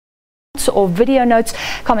or video notes,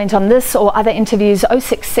 comment on this or other interviews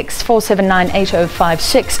 066 479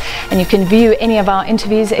 8056, and you can view any of our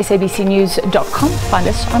interviews sabcnews.com. Find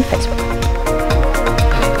us on Facebook.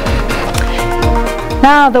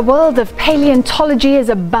 Now, the world of paleontology is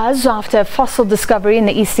abuzz after a fossil discovery in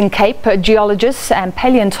the Eastern Cape. Geologists and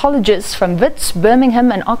paleontologists from Wits,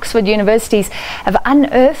 Birmingham and Oxford Universities have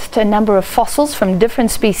unearthed a number of fossils from different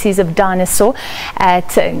species of dinosaur at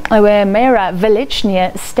Qhemerha village near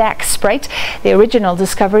Sterkspruit. The original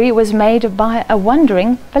discovery was made by a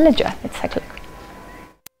wandering villager. Let's take a look.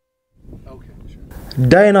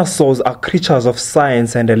 Dinosaurs are creatures of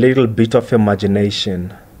science and a little bit of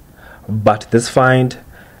imagination. But this find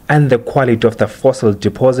and the quality of the fossil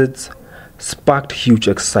deposits sparked huge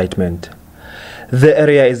excitement. The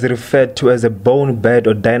area is referred to as a bone bed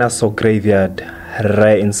or dinosaur graveyard,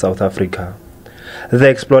 rare in South Africa. The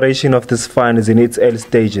exploration of this find is in its early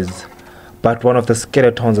stages, but one of the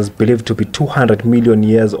skeletons is believed to be 200 million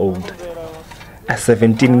years old. A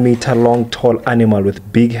 17-meter-long tall animal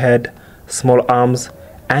with big head, small arms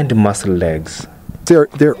and muscle legs.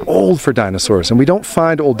 They're old for dinosaurs, and we don't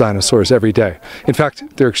find old dinosaurs every day. In fact,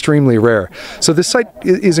 they're extremely rare. So this site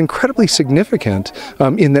is incredibly significant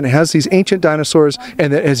in that it has these ancient dinosaurs,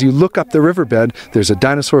 and that as you look up the riverbed, there's a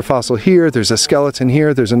dinosaur fossil here, there's a skeleton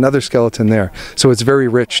here, there's another skeleton there. So it's very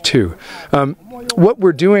rich too. What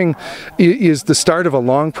we're doing is the start of a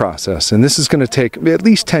long process, and this is going to take at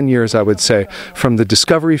least 10 years, I would say, from the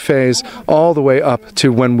discovery phase all the way up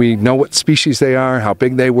to when we know what species they are, how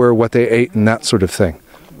big they were, what they ate, and that sort of thing.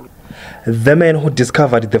 The man who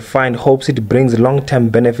discovered the find hopes it brings long-term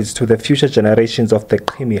benefits to the future generations of the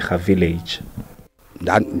Qhemerha village.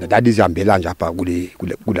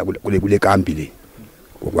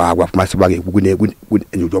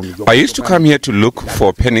 I used to come here to look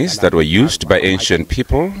for pennies that were used by ancient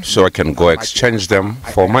people so I can go exchange them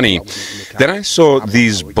for money. Then I saw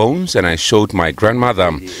these bones and I showed my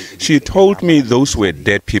grandmother. She told me those were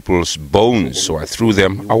dead people's bones, so I threw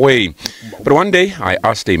them away. But one day I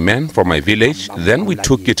asked a man from my village, then we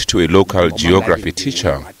took it to a local geography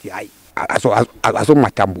teacher.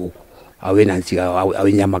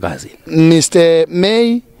 Mr.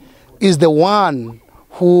 May is the one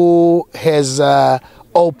who has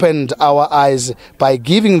opened our eyes by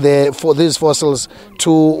giving these fossils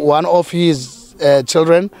to one of his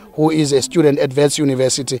children who is a student at Wits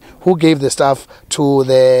University, who gave the stuff to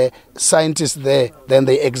the scientists there. Then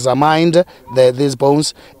they examined these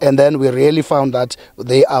bones, and then we really found that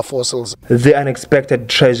they are fossils. The unexpected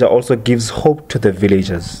treasure also gives hope to the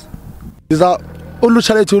villagers.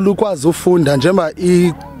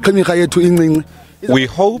 We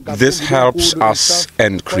hope this helps us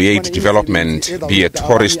and create development, be a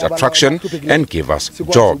tourist attraction and give us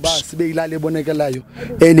jobs. This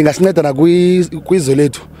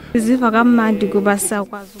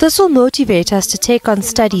will motivate us to take on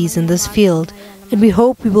studies in this field, and we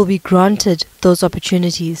hope we will be granted those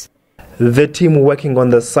opportunities. The team working on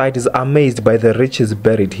the site is amazed by the riches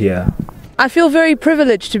buried here. I feel very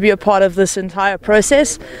privileged to be a part of this entire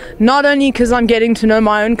process, not only because I'm getting to know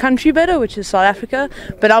my own country better, which is South Africa,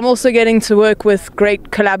 but I'm also getting to work with great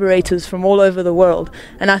collaborators from all over the world.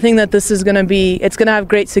 And I think that this is going to have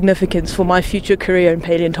great significance for my future career in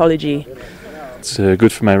paleontology. It's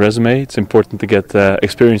good for my resume. It's important to get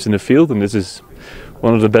experience in the field, and this is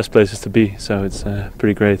one of the best places to be, so it's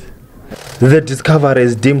pretty great. The discovery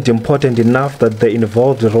is deemed important enough that the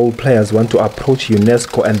involved role players want to approach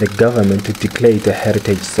UNESCO and the government to declare it a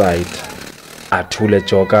heritage site. Athule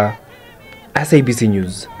Joka, SABC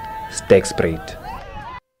News, Sterkspruit.